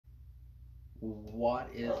What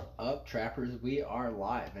is up, trappers? We are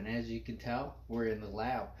live, and as you can tell, we're in the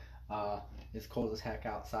lab. Uh, it's cold as heck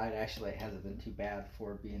outside. Actually, it hasn't been too bad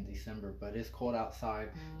for being December, but it's cold outside.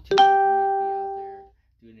 Too cold for me to be out there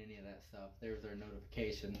doing any of that stuff. There's our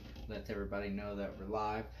notification, lets everybody know that we're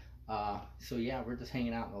live. So yeah, we're just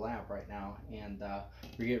hanging out in the lab right now, and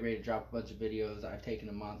we're getting ready to drop a bunch of videos. I've taken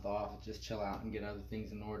a month off, just chill out and get other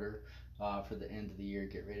things in order for the end of the year.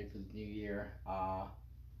 Get ready for the new year.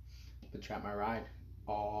 But Trap My Ride,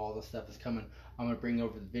 all the stuff is coming. I'm gonna bring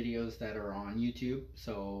over the videos that are on YouTube.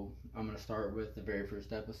 So I'm gonna start with the very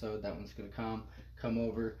first episode. That one's gonna come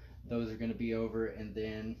over. Those are gonna be over, and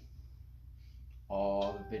then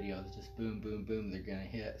all the videos just boom, boom, boom. They're gonna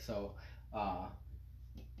hit. So uh,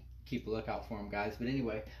 keep a lookout for them, guys. But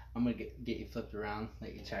anyway, I'm gonna get you flipped around,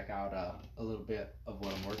 let you check out a little bit of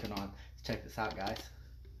what I'm working on. Let's check this out, guys.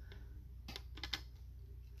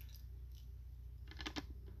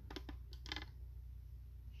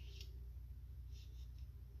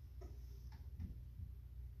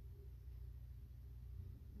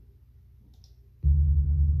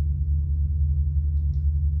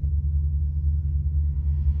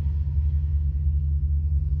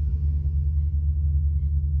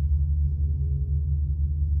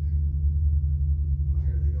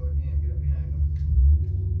 Here they go again. Get up behind them.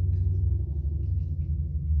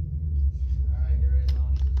 Alright, get ready to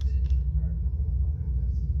launch this bitch.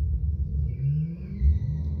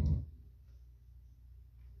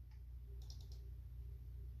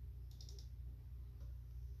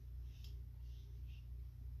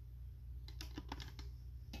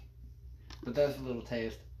 But that's a little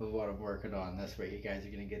taste of what I'm working on. That's what you guys are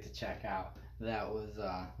gonna get to check out. That was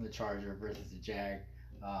the Charger versus the Jag.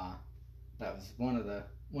 Uh, that was one of the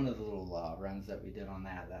little runs that we did on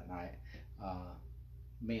that night. Uh,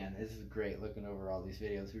 Man, this is great looking over all these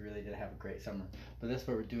videos. We really did have a great summer. But that's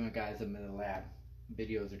what we're doing, guys. I'm in the lab.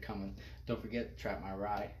 Videos are coming. Don't forget to trap my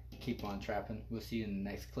ride. Keep on trapping. We'll see you in the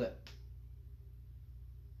next clip.